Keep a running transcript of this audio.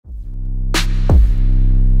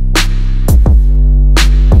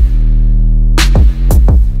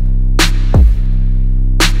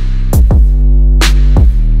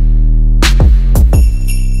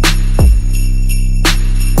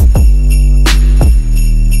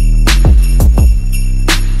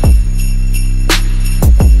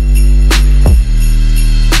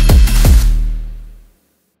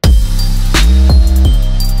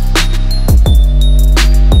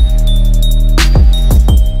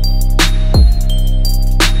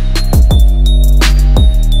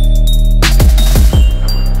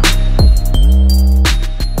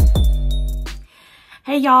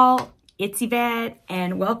y'all, it's Yvette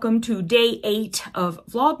and welcome to day 8 of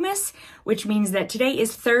Vlogmas, which means that today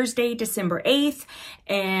is Thursday, December 8th,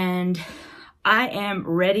 and I am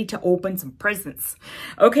ready to open some presents.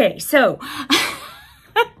 Okay, so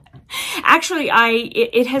actually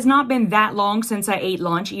it has not been that long since I ate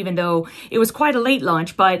lunch, even though it was quite a late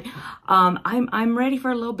lunch, but I'm ready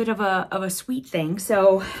for a little bit of a sweet thing.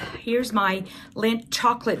 So here's my Lindt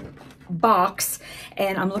chocolate box,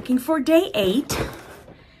 and I'm looking for day 8.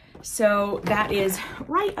 So that is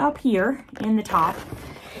right up here in the top,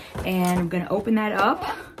 and I'm gonna open that up.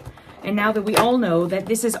 And now that we all know that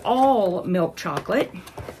this is all milk chocolate,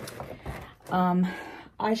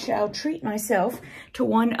 I shall treat myself to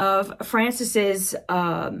one of Francis's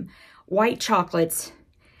white chocolates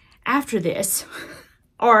after this.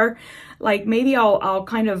 Or like maybe I'll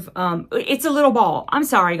kind of, it's a little ball. I'm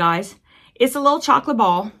sorry guys. It's a little chocolate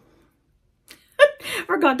ball.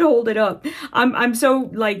 Forgot to hold it up. I'm so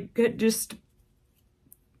like just,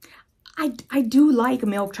 I do like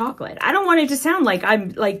milk chocolate. I don't want it to sound like I'm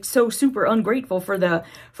like so super ungrateful for the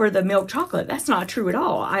milk chocolate. That's not true at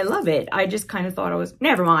all. I love it. I just kind of thought I was,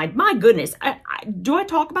 never mind. My goodness. Do I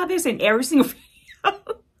talk about this in every single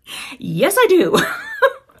video? Yes, I do.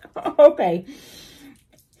 Okay.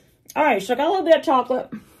 All right. So I got a little bit of chocolate.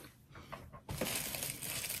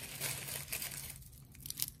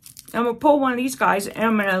 I'm gonna pull one of these guys and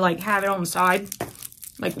I'm gonna like have it on the side,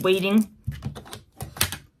 like waiting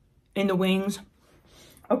in the wings.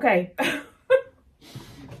 Okay.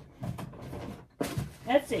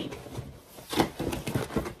 Let's see.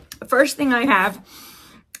 The first thing I have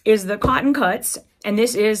is the Cotton Cuts, and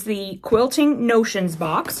this is the Quilting Notions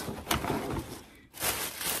box.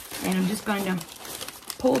 And I'm just going to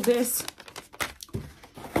pull this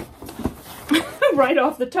right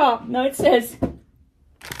off the top. Now it says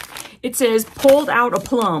pulled out a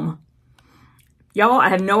plum. Y'all, I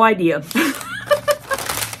have no idea.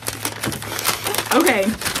 Okay.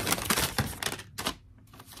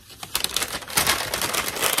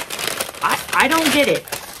 I don't get it.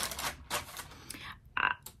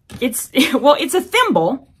 Well, it's a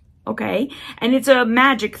thimble, okay? And it's a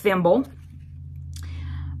magic thimble.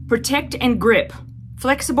 Protect and grip.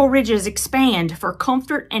 Flexible ridges expand for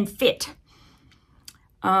comfort and fit.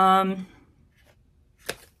 And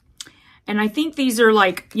I think these are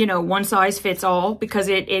like, you know, one size fits all because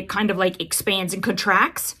it kind of like expands and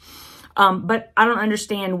contracts. But I don't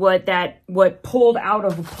understand what pulled out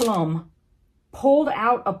of a plum. Pulled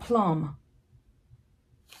out a plum.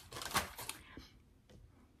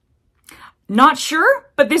 Not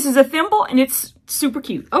sure, but this is a thimble and it's super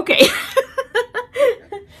cute. Okay.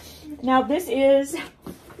 Now this is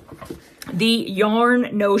the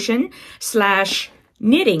yarn notion /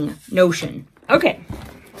 knitting notion. Okay.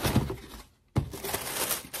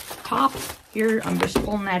 Top here, I'm just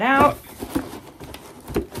pulling that out.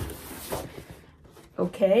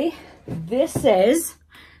 Okay, this says,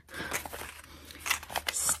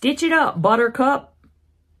 stitch it up, buttercup.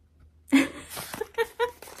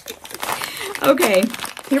 Okay,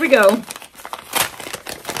 here we go.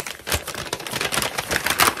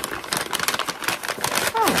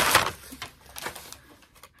 Oh,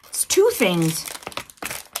 it's 2 things.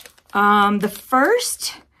 The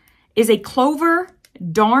first is a clover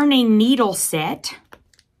darning needle set.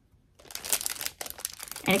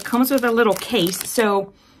 And it comes with a little case.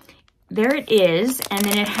 So there it is. And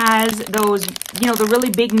then it has those, you know, the really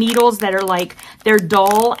big needles that are like, they're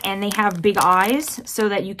dull and they have big eyes so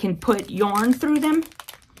that you can put yarn through them.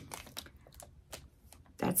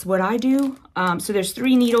 That's what I do. So there's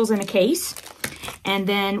 3 needles in a case. And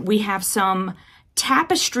then we have some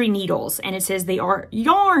tapestry needles. And it says they are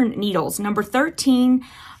yarn needles. Number 13,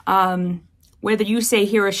 whether you say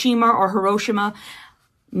Hiroshima or Hiroshima,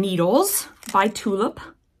 needles by Tulip.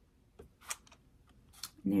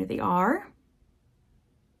 And there they are.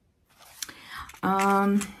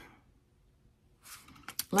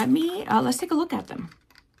 Let's take a look at them.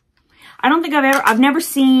 I don't think I've never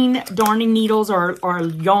seen darning needles or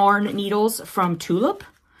yarn needles from Tulip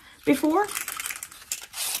before.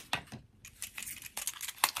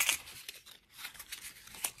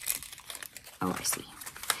 Oh, I see.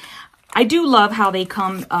 I do love how they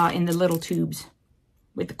come in the little tubes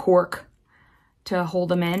with the cork to hold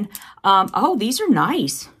them in. Oh, these are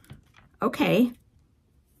nice. Okay.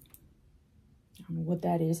 I don't know what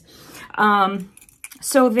that is.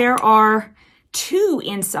 So there are 2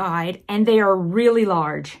 inside, and they are really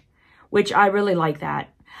large, which I really like that.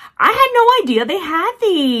 I had no idea they had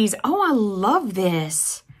these. Oh, I love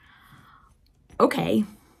this. Okay.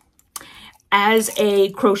 As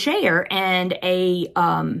a crocheter and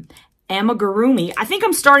amigurumi. I think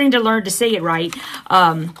I'm starting to learn to say it right.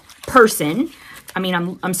 Person. I mean,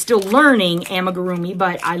 I'm still learning amigurumi,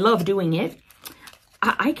 but I love doing it.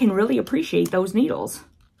 I can really appreciate those needles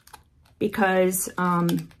because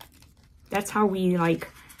that's how we like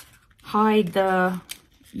hide the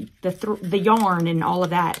yarn and all of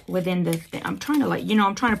that within the thing. I'm trying to like, you know,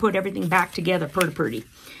 I'm trying to put everything back together pretty.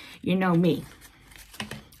 You know me.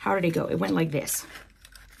 How did it go? It went like this.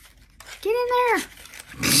 Get in there.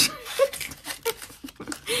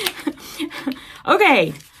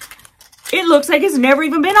 Okay. It looks like it's never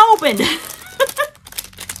even been opened.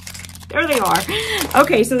 There they are.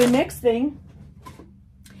 Okay, so the next thing,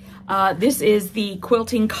 this is the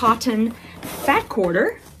Quilting Cotton Fat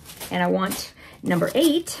Quarter, and I want number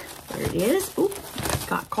 8. There it is. Oop,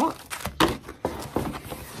 got caught.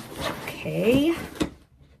 Okay.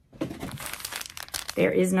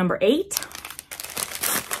 There is number 8.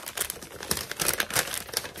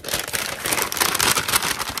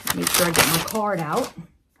 Make sure I get my card out.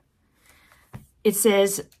 It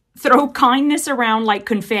says, throw kindness around like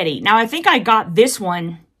confetti. Now, I think I got this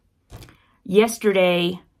one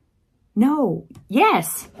yesterday. No,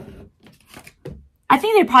 yes. I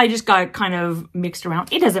think they probably just got kind of mixed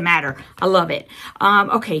around. It doesn't matter. I love it.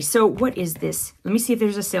 Okay, so what is this? Let me see if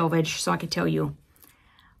there's a selvage so I can tell you.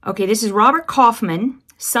 Okay, this is Robert Kaufman,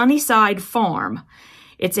 Sunnyside Farm.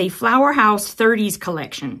 It's a Flower House 30s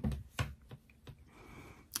collection.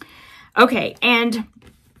 Okay, and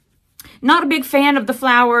not a big fan of the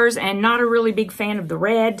flowers and not a really big fan of the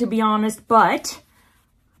red, to be honest, but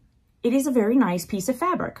it is a very nice piece of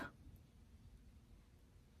fabric.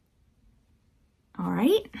 All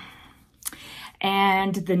right.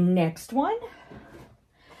 And the next one,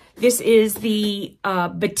 this is the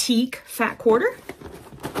Batik Fat Quarter.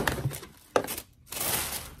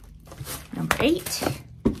 Number 8.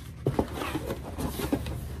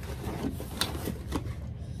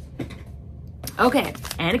 Okay,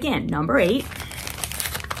 and again, number 8.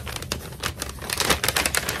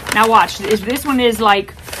 Now watch, if this one is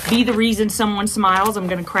like, be the reason someone smiles, I'm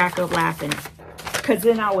gonna crack up laughing. Because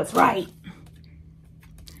then I was right.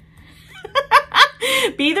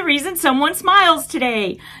 Be the reason someone smiles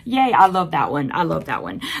today. Yay, I love that one. I love that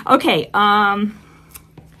one. Okay, oh,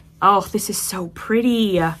 this is so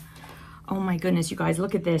pretty. Oh my goodness, you guys,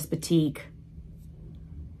 look at this batik.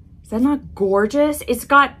 Is that not gorgeous? It's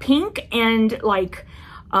got pink and like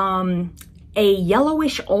a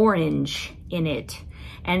yellowish orange in it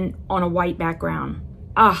and on a white background.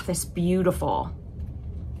 Ah, that's beautiful.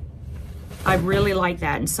 I really like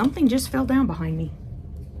that. And something just fell down behind me.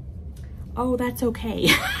 Oh, that's okay.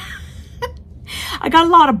 I got a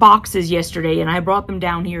lot of boxes yesterday and I brought them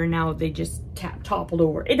down here and now they just toppled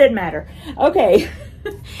over. It doesn't matter. Okay.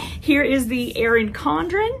 Here is the Erin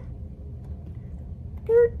Condren.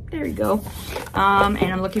 There you go. And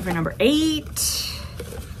I'm looking for number 8.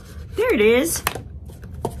 There it is.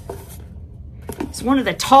 It's one of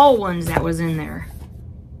the tall ones that was in there.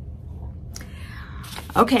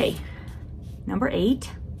 Okay. Number 8.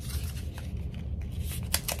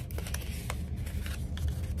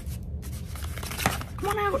 Come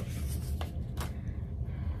on out.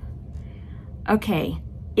 Okay.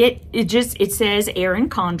 It says Erin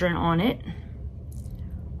Condren on it.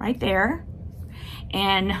 Right there.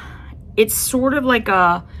 And it's sort of like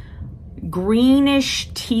a greenish,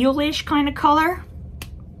 tealish kind of color.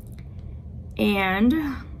 And,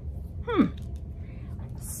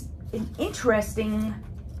 it's an interesting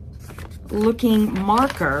looking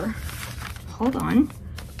marker. Hold on.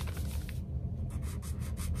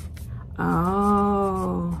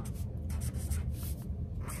 Oh.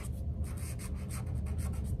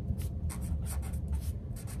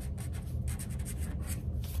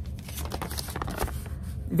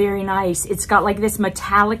 Very nice. It's got like this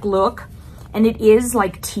metallic look and it is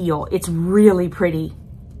like teal. It's really pretty.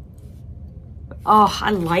 Oh,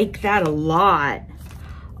 I like that a lot.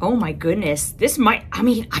 Oh my goodness. This might, I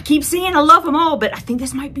mean, I keep saying I love them all, but I think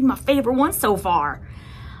this might be my favorite one so far.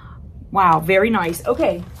 Wow, very nice.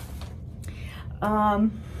 Okay.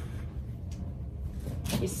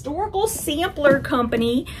 Historical Sampler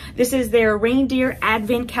Company. This is their Reindeer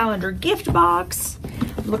Advent Calendar gift box.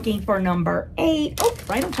 I'm looking for number 8. Oh,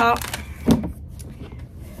 right on top.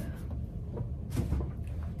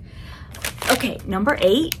 Okay, number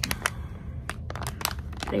 8.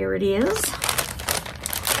 There it is.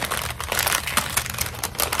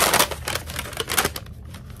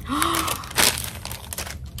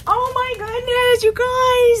 Oh my goodness, you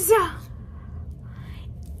guys.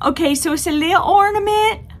 Okay, so it's a little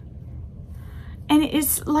ornament and it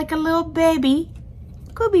is like a little baby.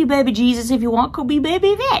 Could be baby Jesus if you want, could be baby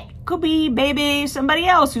Yvette. Could be baby somebody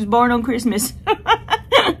else who's born on Christmas.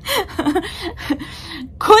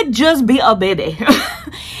 Could just be a baby.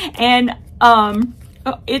 And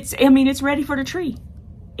it's ready for the tree.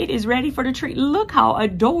 It is ready for the tree. Look how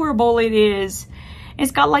adorable it is.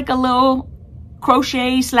 It's got like a little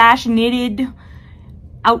crochet / knitted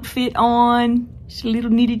outfit on. Just a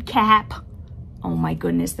little knitted cap. Oh my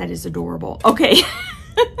goodness, that is adorable. Okay.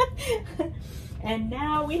 And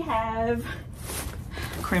now we have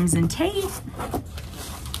crimson tape.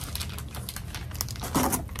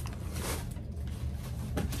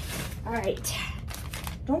 All right.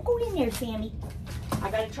 Don't go in there, Sammy. I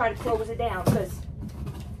gotta try to close it down because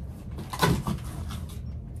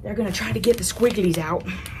they're gonna try to get the squigglies out.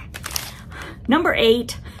 Number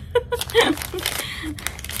 8.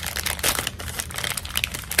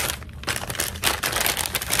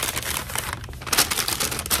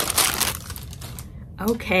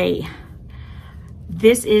 Okay,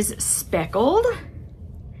 this is speckled,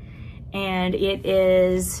 and it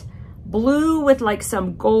is blue with like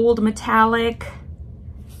some gold metallic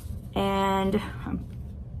and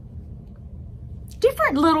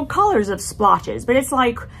different little colors of splotches, but it's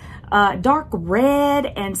like dark red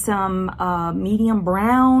and some medium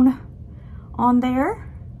brown on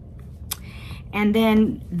there. And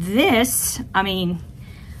then this, I mean,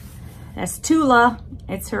 that's Tula.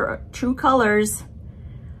 It's her true colors.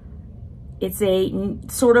 It's a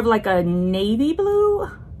sort of like a navy blue.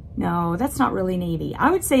 No, that's not really navy. I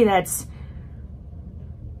would say that's,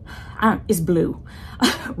 it's blue.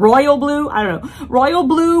 Royal blue, I don't know. Royal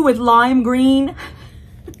blue with lime green.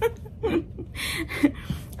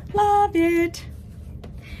 Love it.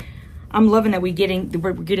 I'm loving that we're getting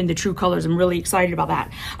the true colors. I'm really excited about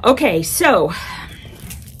that. Okay, so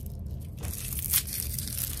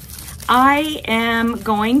I am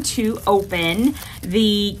going to open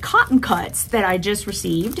the cotton cuts that I just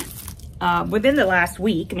received within the last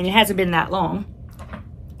week. I mean, it hasn't been that long.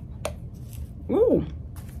 Ooh,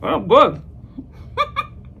 well, good.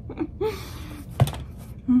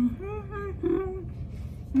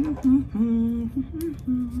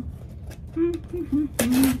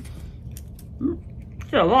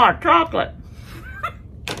 It's a lot of chocolate.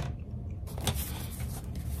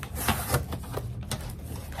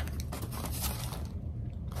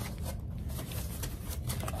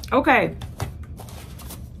 Okay.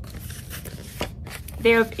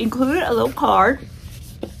 They have included a little card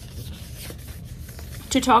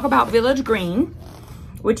to talk about Village Green,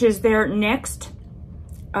 which is their next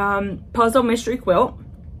puzzle mystery quilt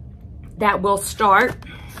that will start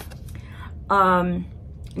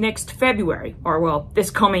next February, or well,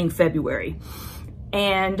 this coming February.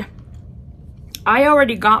 And I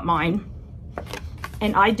already got mine,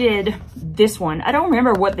 and I did this one. I don't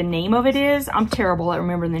remember what the name of it is. I'm terrible at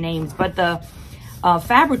remembering the names, but the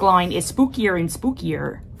fabric line is Spookier and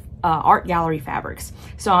Spookier Art Gallery Fabrics.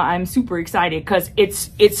 So I'm super excited because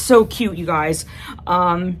it's so cute, you guys.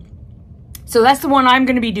 So that's the one I'm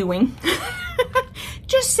going to be doing.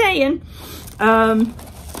 Just saying.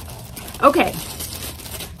 Okay,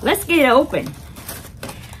 let's get it open.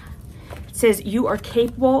 It says, "You are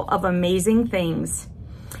capable of amazing things."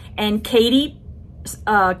 And Katie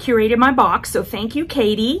curated my box, so thank you,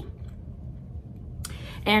 Katie.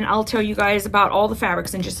 And I'll tell you guys about all the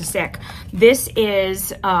fabrics in just a sec. This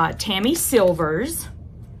is Tammy Silvers.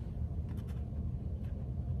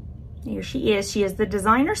 Here she is. She is the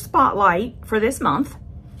designer spotlight for this month.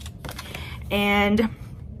 And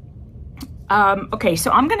okay,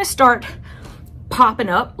 so I'm gonna start popping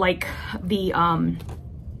up like the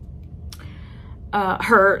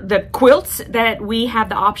the quilts that we have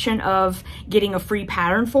the option of getting a free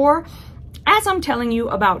pattern for, as I'm telling you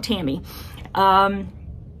about Tammy.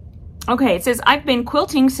 Okay, it says, "I've been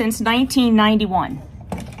quilting since 1991.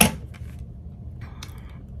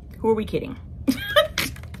 Who are we kidding?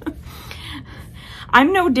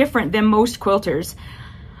 I'm no different than most quilters.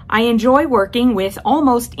 I enjoy working with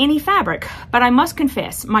almost any fabric, but I must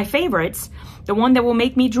confess, my favorites, the one that will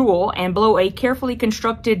make me drool and blow a carefully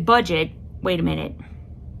constructed budget." Wait a minute.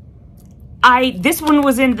 This one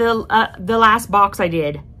was in the last box I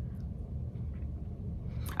did.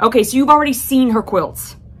 Okay, so you've already seen her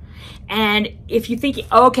quilts. And if you think,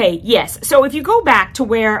 okay, yes. So if you go back to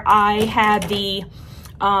where I had the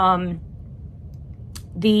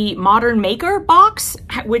Modern Maker box,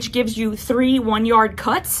 which gives you 3 1-yard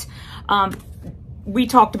cuts, we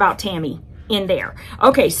talked about Tammy in there.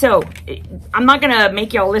 Okay, so I'm not gonna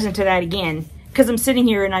make y'all listen to that again, because I'm sitting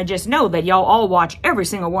here and I just know that y'all all watch every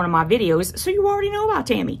single one of my videos, so you already know about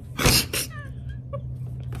Tammy.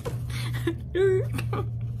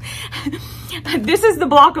 this is the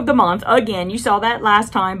block of the month. Again, you saw that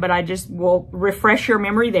last time, but I just will refresh your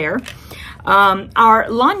memory there. Our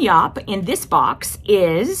lanyap in this box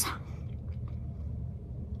is,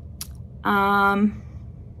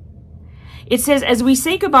 it says, as we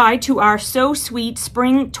say goodbye to our so sweet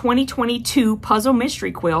spring 2022 puzzle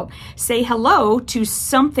mystery quilt, say hello to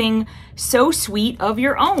something so sweet of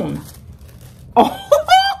your own. Oh,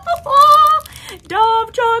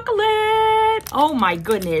 Dove chocolate. Oh my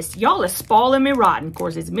goodness. Y'all are spoiling me rotten. Of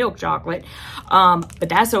course, it's milk chocolate, but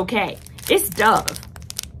that's okay. It's Dove.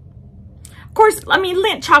 Of course, I mean,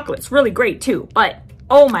 Lindt chocolate's really great too, but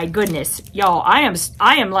oh my goodness, y'all, I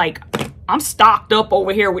am like, I'm stocked up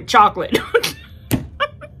over here with chocolate.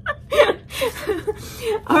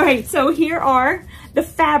 All right, so here are the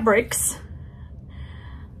fabrics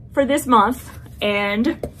for this month,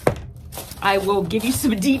 and I will give you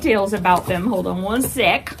some details about them. Hold on one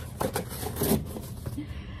sec.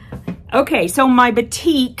 Okay, so my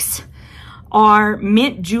batiks are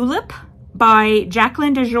Mint Julep by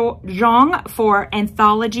Jacqueline de Jong for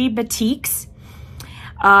Anthology Batiks.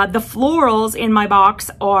 The florals in my box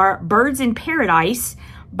are Birds in Paradise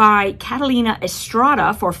by Catalina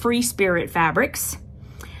Estrada for Free Spirit Fabrics.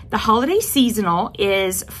 The holiday seasonal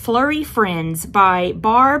is Flurry Friends by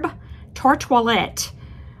Barb Tortoilette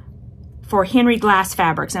for Henry Glass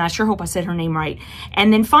Fabrics, and I sure hope I said her name right.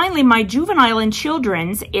 And then finally, my juvenile and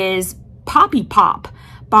children's is Poppy Pop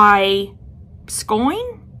by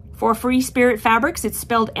Scoin for Free Spirit Fabrics. It's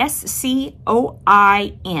spelled S-C-O-I-N.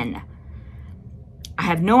 I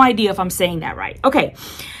have no idea if I'm saying that right. Okay,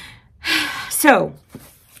 so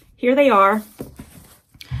here they are.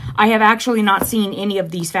 I have actually not seen any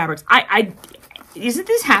of these fabrics. Isn't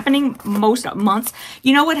this happening most months?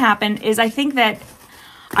 You know what happened is I think that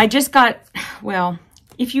I just got, well,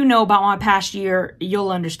 if you know about my past year,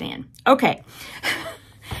 you'll understand. Okay,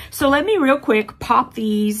 so let me real quick pop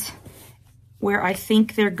these where I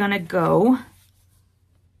think they're gonna go.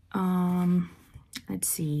 Let's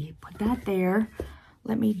see, put that there.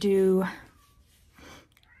 Let me do,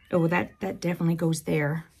 oh, that definitely goes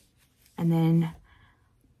there. And then,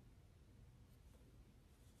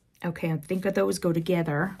 okay, I think that those go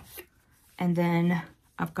together. And then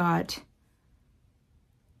I've got,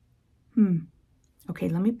 okay,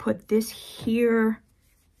 let me put this here.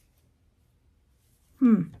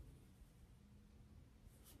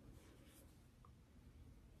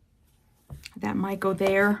 That might go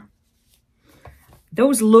there.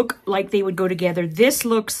 Those look like they would go together. This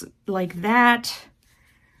looks like that.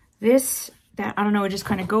 This, that, I don't know, it just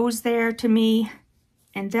kind of goes there to me.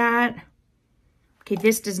 And that. Okay,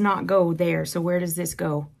 this does not go there. So where does this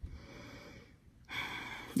go?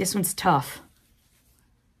 This one's tough.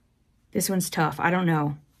 This one's tough. I don't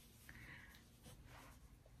know.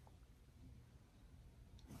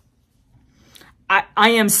 I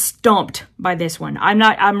am stumped by this one.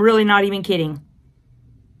 I'm really not even kidding.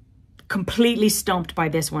 Completely stumped by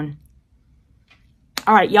this one.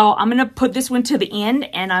 All right, y'all, I'm going to put this one to the end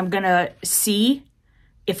and I'm going to see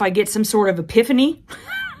if I get some sort of epiphany.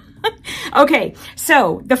 Okay,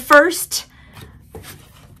 so the first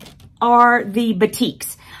are the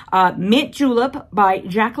batiks. Mint Julep by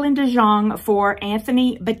Jacqueline de Jong for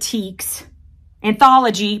Anthony Batiks.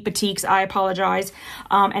 Anthology Batiks, I apologize.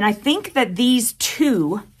 And I think that these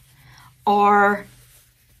two are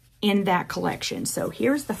in that collection. So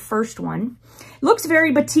here's the first one. Looks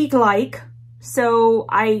very batik-like, so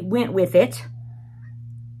I went with it.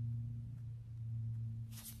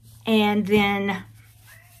 And then,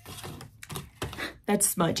 that's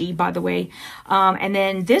smudgy, by the way. And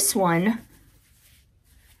then this one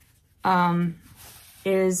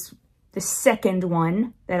is the second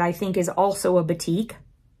one that I think is also a batik.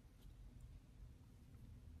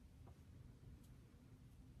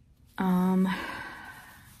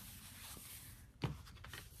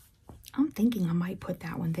 I'm thinking I might put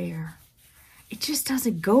that one there. It just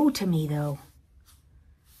doesn't go to me though.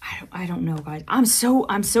 I don't know, guys. I'm so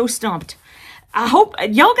stumped. I hope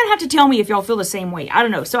y'all gonna have to tell me if y'all feel the same way. I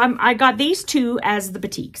don't know. So I got these two as the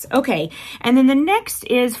batiks. Okay, and then the next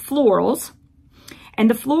is florals. And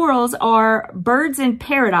the florals are Birds in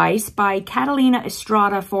Paradise by Catalina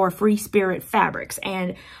Estrada for Free Spirit Fabrics.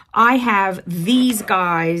 And I have these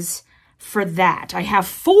guys for that. I have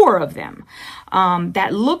 4 of them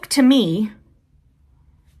that look to me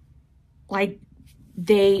like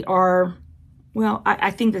they are, well,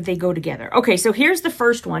 I think that they go together. Okay, so here's the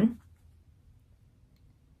first one.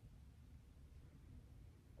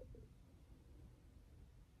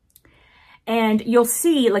 And you'll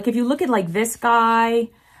see, like, if you look at like this guy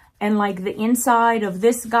and like the inside of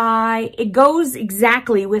this guy, it goes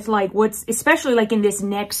exactly with like what's, especially like in this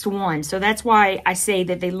next one. So that's why I say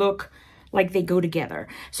that they look like they go together.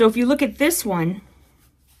 So if you look at this one,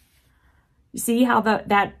 you see how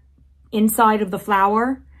that inside of the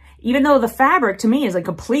flower, even though the fabric to me is like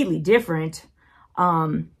completely different.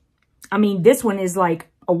 I mean, this one is like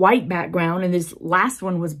a white background and this last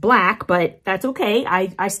one was black, but that's okay.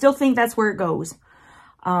 I still think that's where it goes.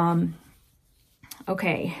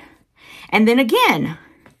 Okay. And then again,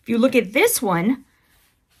 if you look at this one,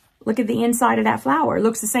 look at the inside of that flower. It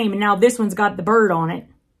looks the same. And now this one's got the bird on it.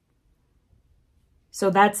 So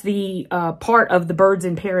that's the part of the birds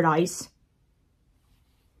in paradise.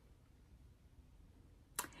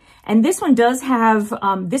 And this one does have,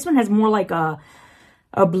 this one has more like a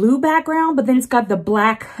blue background, but then it's got the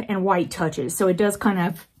black and white touches. So it does kind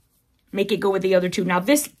of make it go with the other two. Now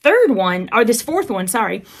this third one, or this fourth one,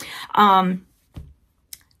 sorry,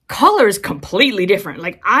 color is completely different.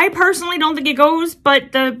 Like I personally don't think it goes,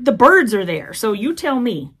 but the birds are there. So you tell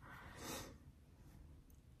me.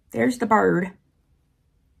 There's the bird.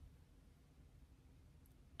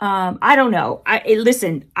 I don't know.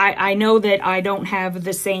 Listen, I know that I don't have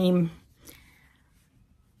the same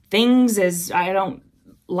things as, I don't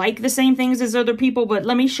like the same things as other people, but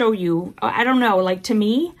let me show you. I don't know, like to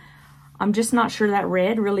me, I'm just not sure that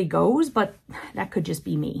red really goes, but that could just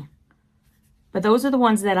be me. But those are the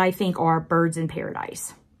ones that I think are birds in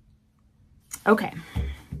paradise. Okay.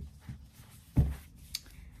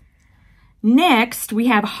 Next, we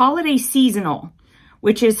have Holiday Seasonal,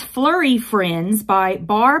 which is Flurry Friends by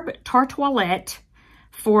Barb Tartoilette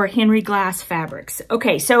for Henry Glass Fabrics.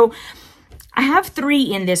 Okay, so I have 3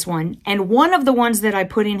 in this one, and one of the ones that I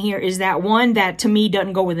put in here is that one that to me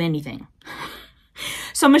doesn't go with anything.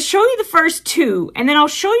 So I'm going to show you the first 2, and then I'll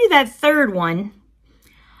show you that third one.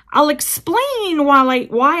 I'll explain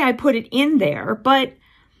why I put it in there, but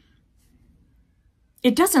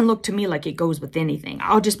it doesn't look to me like it goes with anything.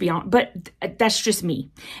 I'll just be honest, but that's just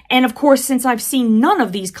me. And of course, since I've seen none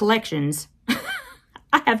of these collections,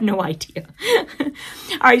 I have no idea.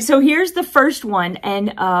 All right, so here's the first one.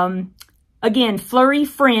 And again, Flurry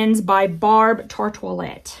Friends by Barb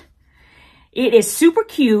Tartoilette. It is super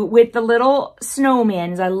cute with the little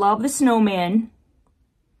snowmen. I love the snowmen.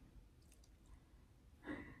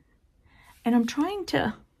 And I'm trying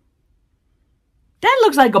to... That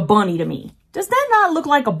looks like a bunny to me. Does that not look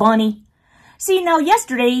like a bunny? See, now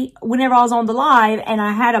yesterday, whenever I was on the live and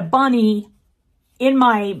I had a bunny in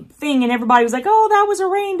my thing and everybody was like, oh, that was a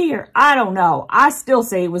reindeer. I don't know. I still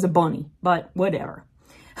say it was a bunny, but whatever.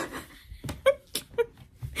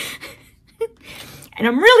 And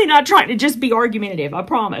I'm really not trying to just be argumentative, I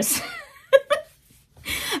promise.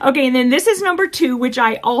 Okay, and then this is number 2, which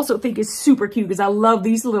I also think is super cute because I love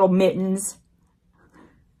these little mittens.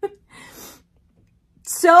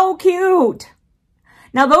 So cute.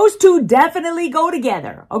 Now, those 2 definitely go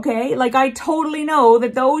together, okay? Like, I totally know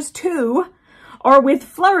that those 2 are with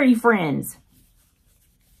Flurry Friends.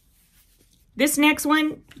 This next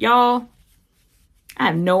one, y'all, I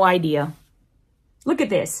have no idea. Look at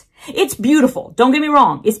this. It's beautiful. Don't get me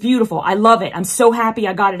wrong. It's beautiful. I love it. I'm so happy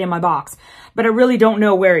I got it in my box. But I really don't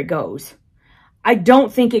know where it goes. I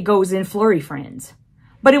don't think it goes in Flurry Friends.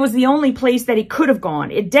 But it was the only place that it could have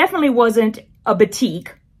gone. It definitely wasn't a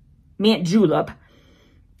batik, mint julep.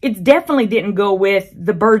 It definitely didn't go with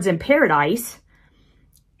the Birds in Paradise.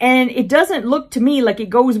 And it doesn't look to me like it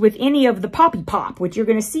goes with any of the Poppy Pop, which you're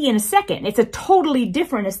going to see in a second. It's a totally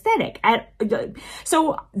different aesthetic.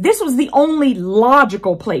 So this was the only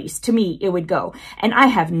logical place to me it would go. And I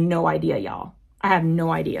have no idea, y'all. I have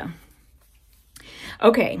no idea.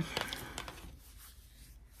 Okay.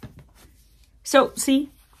 So, see?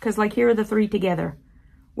 Because, like, here are the 3 together.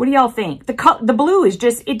 What do y'all think? The blue is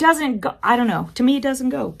just, it doesn't go. I don't know. To me, it doesn't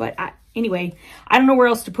go. But anyway, I don't know where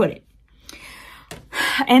else to put it.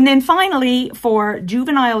 And then finally, for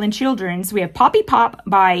juvenile and children's, we have Poppy Pop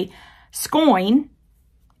by Scoin,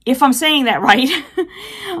 if I'm saying that right,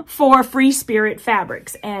 for Free Spirit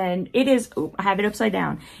Fabrics. And it is, ooh, I have it upside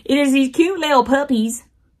down. It is these cute little puppies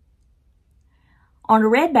on a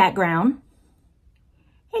red background.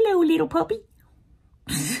 Hello, little puppy.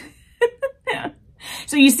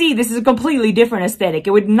 So you see, this is a completely different aesthetic.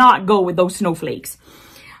 It would not go with those snowflakes.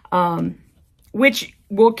 Which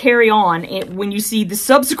will carry on when you see the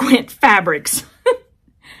subsequent fabrics.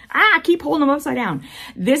 I keep holding them upside down.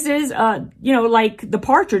 This is, you know, like the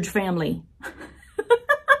Partridge Family.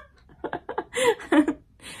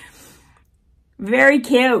 Very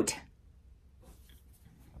cute.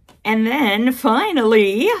 And then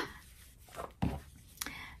finally,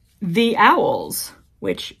 the owls,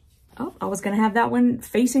 which Oh, I was going to have that one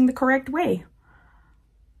facing the correct way.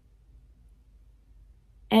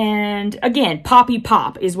 And again, Poppy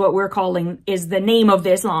Pop is what we're calling, is the name of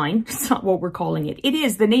this line. It's not what we're calling it. It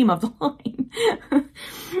is the name of the line.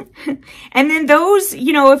 And then those,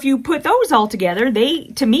 you know, if you put those all together,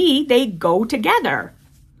 to me, they go together.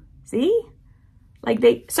 See?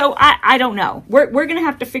 Like so I don't know. We're going to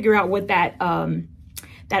have to figure out what that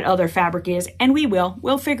other fabric is. And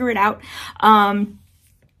we'll figure it out.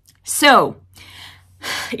 So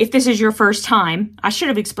if this is your first time, I should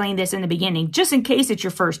have explained this in the beginning, just in case it's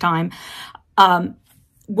your first time.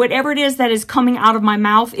 Whatever it is that is coming out of my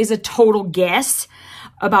mouth is a total guess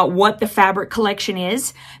about what the fabric collection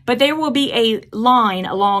is, but there will be a line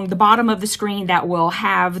along the bottom of the screen that will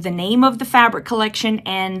have the name of the fabric collection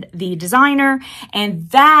and the designer, and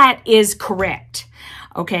that is correct.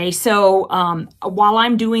 Okay, so while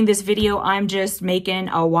I'm doing this video, I'm just making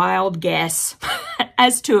a wild guess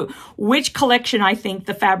as to which collection I think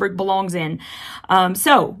the fabric belongs in.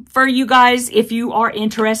 So for you guys, if you are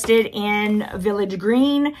interested in Village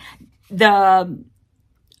Green, the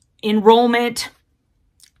enrollment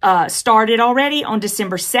started already on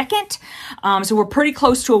December 2nd. So we're pretty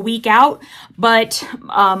close to a week out, but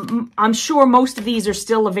I'm sure most of these are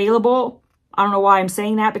still available. I don't know why I'm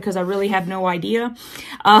saying that, because I really have no idea.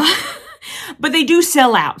 But they do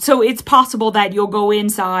sell out. So it's possible that you'll go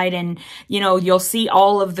inside and, you know, you'll see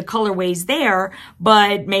all of the colorways there,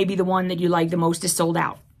 but maybe the one that you like the most is sold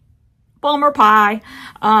out. Bummer pie.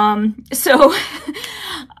 So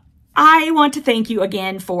I want to thank you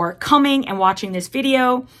again for coming and watching this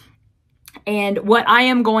video. And what I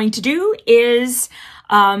am going to do is,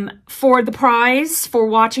 for the prize for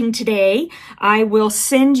watching today, I will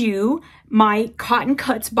send you my Cotton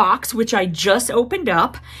Cuts box, which I just opened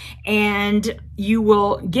up, and you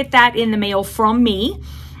will get that in the mail from me.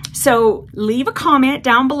 So leave a comment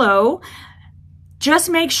down below. Just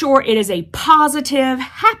make sure it is a positive,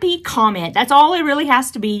 happy comment. That's all it really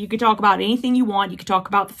has to be. You can talk about anything you want. You could talk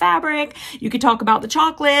about the fabric. You could talk about the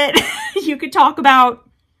chocolate. You could talk about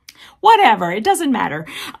whatever, it doesn't matter.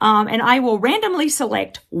 And I will randomly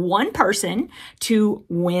select one person to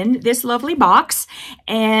win this lovely box.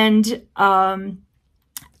 And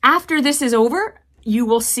after this is over, you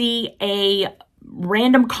will see a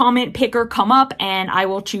random comment picker come up, and I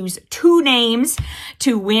will choose 2 names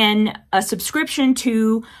to win a subscription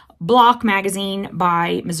to Block Magazine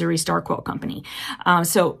by Missouri Star Quilt Company.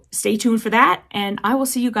 So stay tuned for that, and I will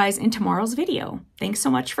see you guys in tomorrow's video. Thanks so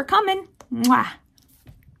much for coming. Mwah.